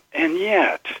 And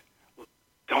yet,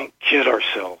 don't kid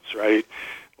ourselves, right?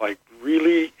 Like,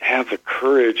 really have the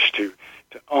courage to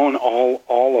own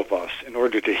all of us in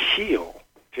order to heal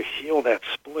that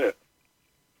split.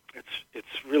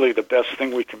 It's really the best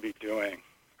thing we can be doing.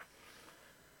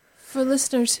 For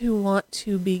listeners who want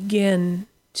to begin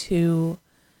to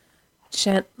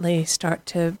gently start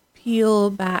to peel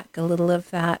back a little of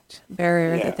that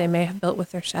barrier that they may have built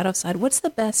with their shadow side, what's the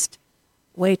best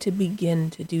way to begin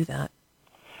to do that?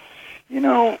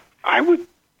 I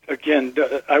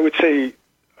would say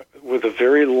with a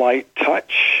very light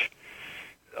touch,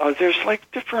 there's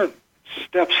like different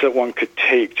steps that one could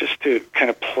take just to kind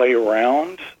of play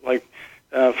around. Like,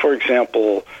 for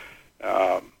example,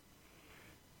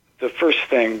 the first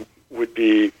thing would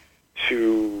be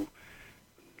to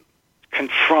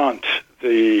confront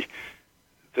the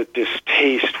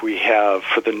distaste we have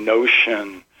for the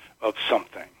notion of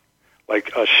something,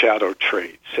 like a shadow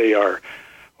trait, say our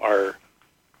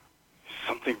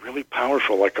something really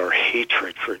powerful, like our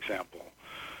hatred, for example.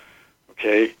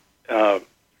 Okay,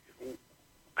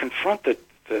 confront the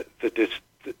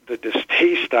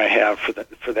distaste I have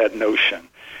for that notion,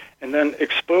 and then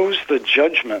expose the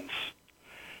judgments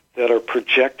that are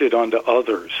projected onto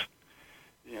others.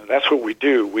 That's what we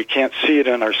do. We can't see it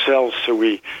in ourselves, so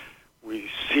we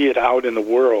see it out in the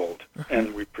world,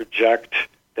 and we project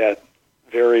that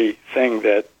very thing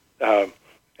that,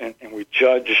 and we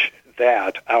judge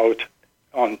that out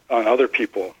on other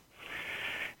people.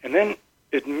 And then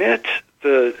admit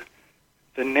the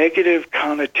negative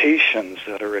connotations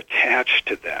that are attached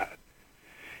to that,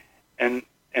 and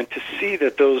to see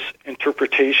that those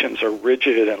interpretations are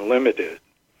rigid and limited,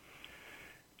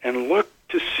 and look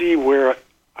to see where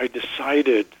I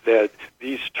decided that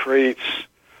these traits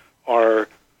are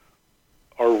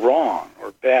wrong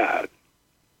or bad,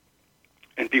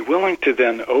 and be willing to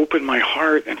then open my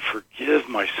heart and forgive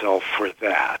myself for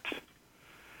that.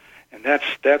 And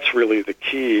that's really the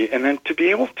key. And then to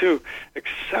be able to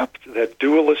accept that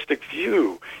dualistic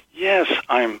view. Yes,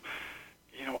 I'm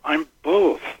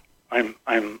both. I'm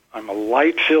a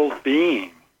light-filled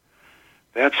being.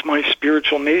 That's my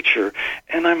spiritual nature.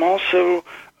 And I also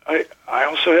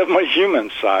have my human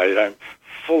side. I'm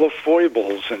full of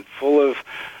foibles and full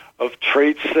of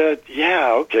traits that,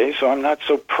 so I'm not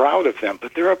so proud of them,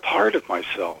 but they're a part of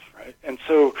myself, right? And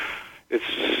so it's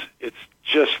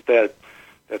just that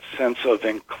sense of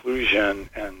inclusion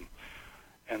and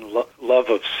love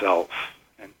of self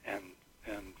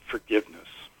and forgiveness.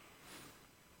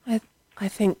 I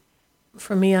think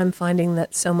for me, I'm finding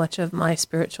that so much of my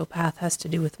spiritual path has to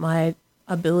do with my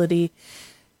ability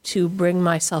to bring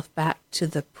myself back to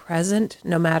the present,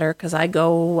 no matter, because I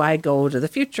go to the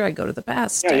future, I go to the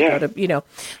past, I go to,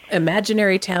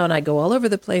 imaginary town, I go all over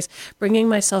the place. Bringing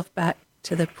myself back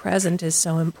to the present is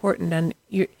so important. And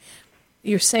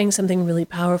you're saying something really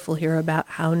powerful here about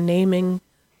how naming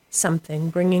something,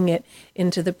 bringing it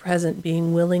into the present,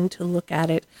 being willing to look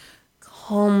at it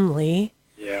calmly,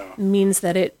 means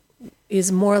that it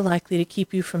is more likely to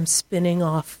keep you from spinning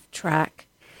off track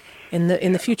in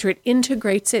the future. It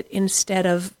integrates it instead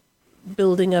of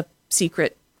building a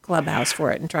secret clubhouse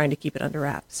for it and trying to keep it under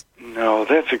wraps. No,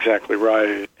 that's exactly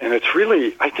right. And it's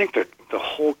really, I think that the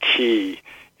whole key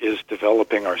is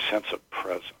developing our sense of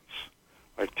presence,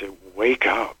 like to wake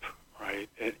up, right?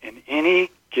 In any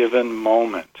given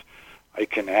moment, I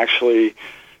can actually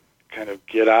kind of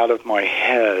get out of my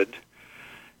head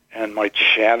and my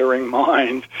chattering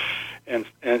mind. And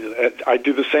I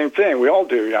do the same thing. We all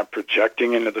do. I'm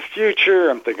projecting into the future.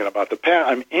 I'm thinking about the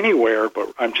past. I'm anywhere,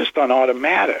 but I'm just on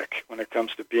automatic when it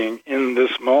comes to being in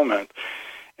this moment.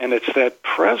 And it's that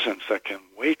presence that can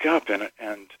wake up and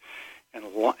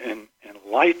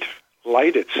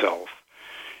light itself.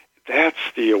 That's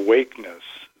the awakeness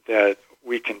that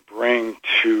we can bring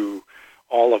to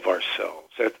all of ourselves.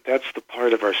 That's the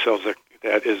part of ourselves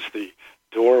that is the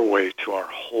doorway to our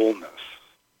wholeness.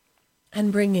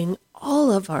 And bringing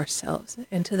all of ourselves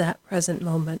into that present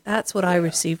moment. That's what I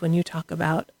receive when you talk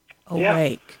about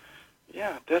awake.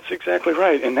 Yeah, that's exactly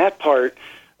right. And that part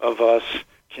of us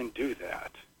can do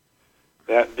that.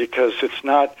 That because it's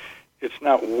not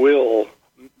will,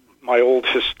 my old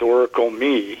historical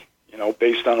me,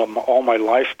 based on all my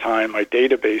lifetime, my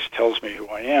database tells me who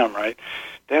I am, right?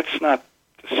 That's not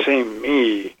the same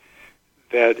me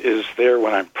that is there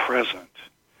when I'm present.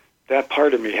 That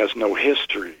part of me has no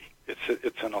history.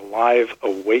 It's an alive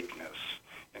awakeness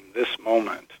in this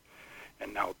moment,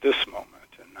 and now this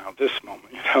moment, and now this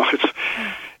moment.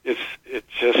 It's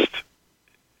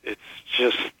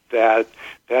just that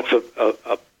that's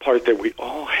a part that we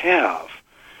all have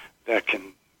that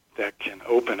can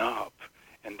open up,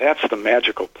 and that's the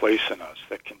magical place in us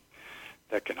that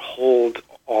can hold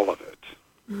all of it.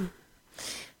 Mm.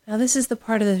 Now, this is the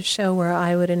part of the show where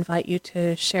I would invite you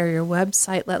to share your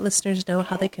website, let listeners know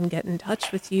how they can get in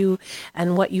touch with you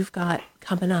and what you've got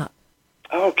coming up.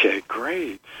 Okay,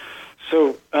 great.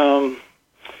 So the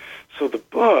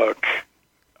book,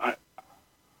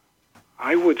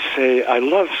 I would say I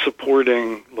love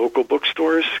supporting local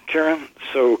bookstores, Karen.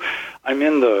 So I'm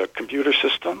in the computer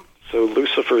system, so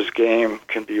Lucifer's Game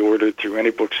can be ordered through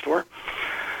any bookstore.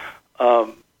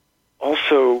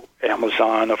 Also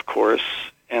Amazon, of course.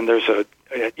 And there's an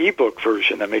ebook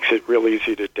version that makes it real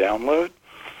easy to download.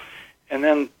 And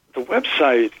then the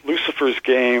website,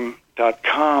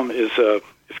 lucifersgame.com, is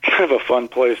kind of a fun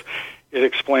place. It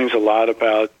explains a lot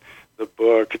about the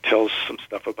book. It tells some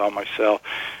stuff about myself.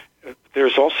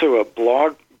 There's also a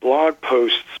blog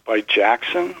posts by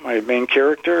Jackson, my main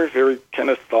character, very kind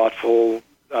of thoughtful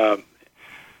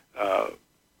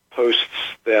posts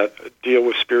that deal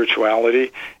with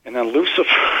spirituality. And then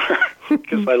Lucifer,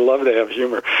 because I love to have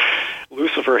humor,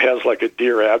 Lucifer has like a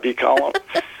Dear Abby column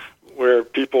where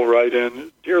people write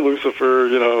in, Dear Lucifer,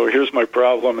 here's my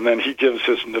problem, and then he gives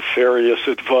his nefarious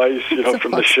advice,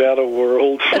 from the shadow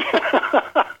world.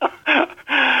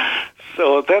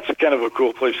 So that's kind of a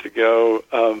cool place to go.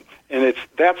 And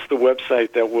that's the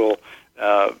website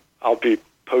that I'll be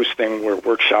posting where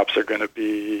workshops are going to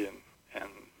be and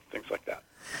things like that.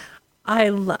 I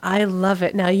love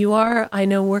it. Now, you are, I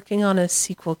know, working on a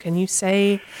sequel. Can you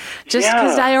say, just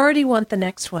because I already want the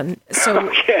next one. So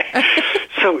okay.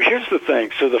 So here's the thing.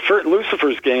 So the first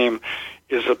Lucifer's Game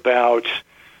is about,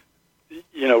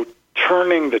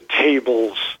 turning the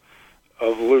tables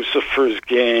of Lucifer's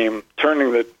game,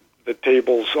 turning the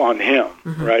tables on him,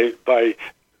 right? By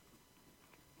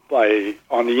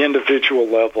on the individual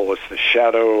level, it's the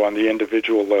shadow on the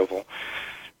individual level.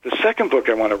 The second book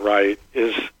I want to write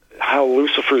is how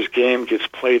Lucifer's game gets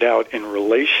played out in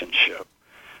relationship.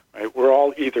 Right? We're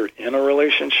all either in a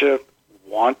relationship,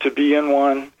 want to be in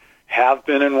one, have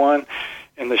been in one,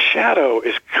 and the shadow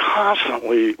is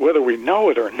constantly, whether we know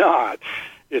it or not,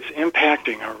 it's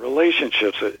impacting our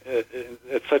relationships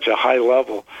at such a high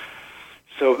level.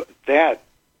 So that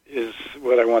is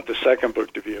what I want the second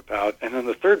book to be about. And then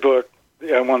the third book,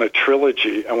 I want a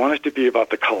trilogy. I want it to be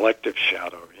about the collective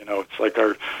shadow. It's like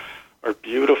our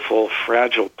beautiful,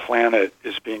 fragile planet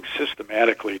is being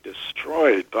systematically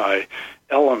destroyed by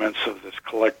elements of this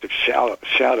collective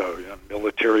shadow,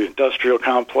 military-industrial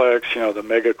complex, the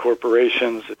mega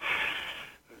corporations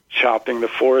chopping the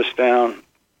forest down,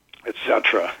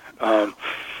 etc.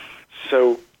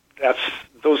 So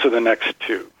those are the next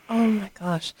two. Oh, my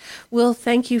gosh. Will,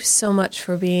 thank you so much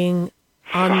for being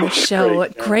on the show.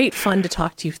 Great fun to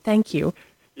talk to you. Thank you.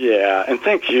 Yeah, and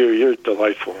thank you. You're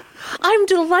delightful. I'm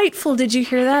delightful. Did you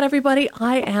hear that, everybody?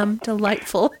 I am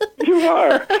delightful. You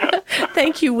are.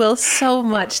 Thank you, Will, so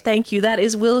much. Thank you. That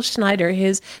is Will Schneider.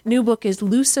 His new book is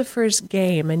Lucifer's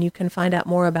Game, and you can find out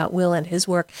more about Will and his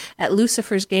work at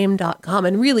lucifersgame.com.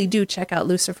 And really do check out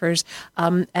Lucifer's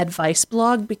advice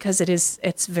blog, because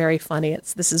it's very funny.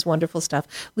 This is wonderful stuff.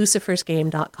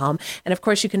 lucifersgame.com. And of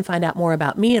course, you can find out more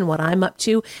about me and what I'm up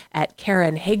to at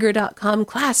KarenHager.com.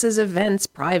 Classes, events,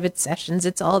 private sessions.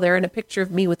 It's all there, in a picture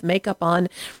of me with makeup on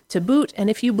to boot. And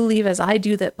if you believe, as I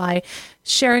do, that by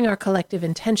sharing our collective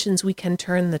intentions, we can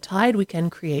turn the tide, we can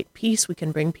create peace, we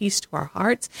can bring peace to our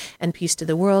hearts and peace to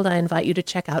the world, I invite you to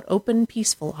check out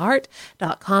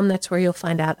openpeacefulheart.com. That's where you'll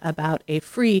find out about a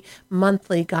free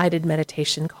monthly guided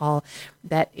meditation call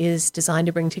that is designed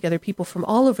to bring together people from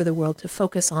all over the world to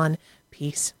focus on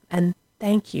peace. And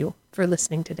thank you for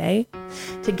listening today.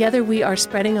 Together we are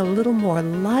spreading a little more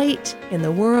light in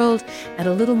the world, and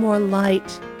a little more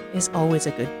light is always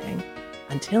a good thing.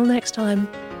 Until next time,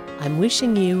 I'm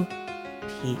wishing you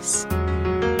peace.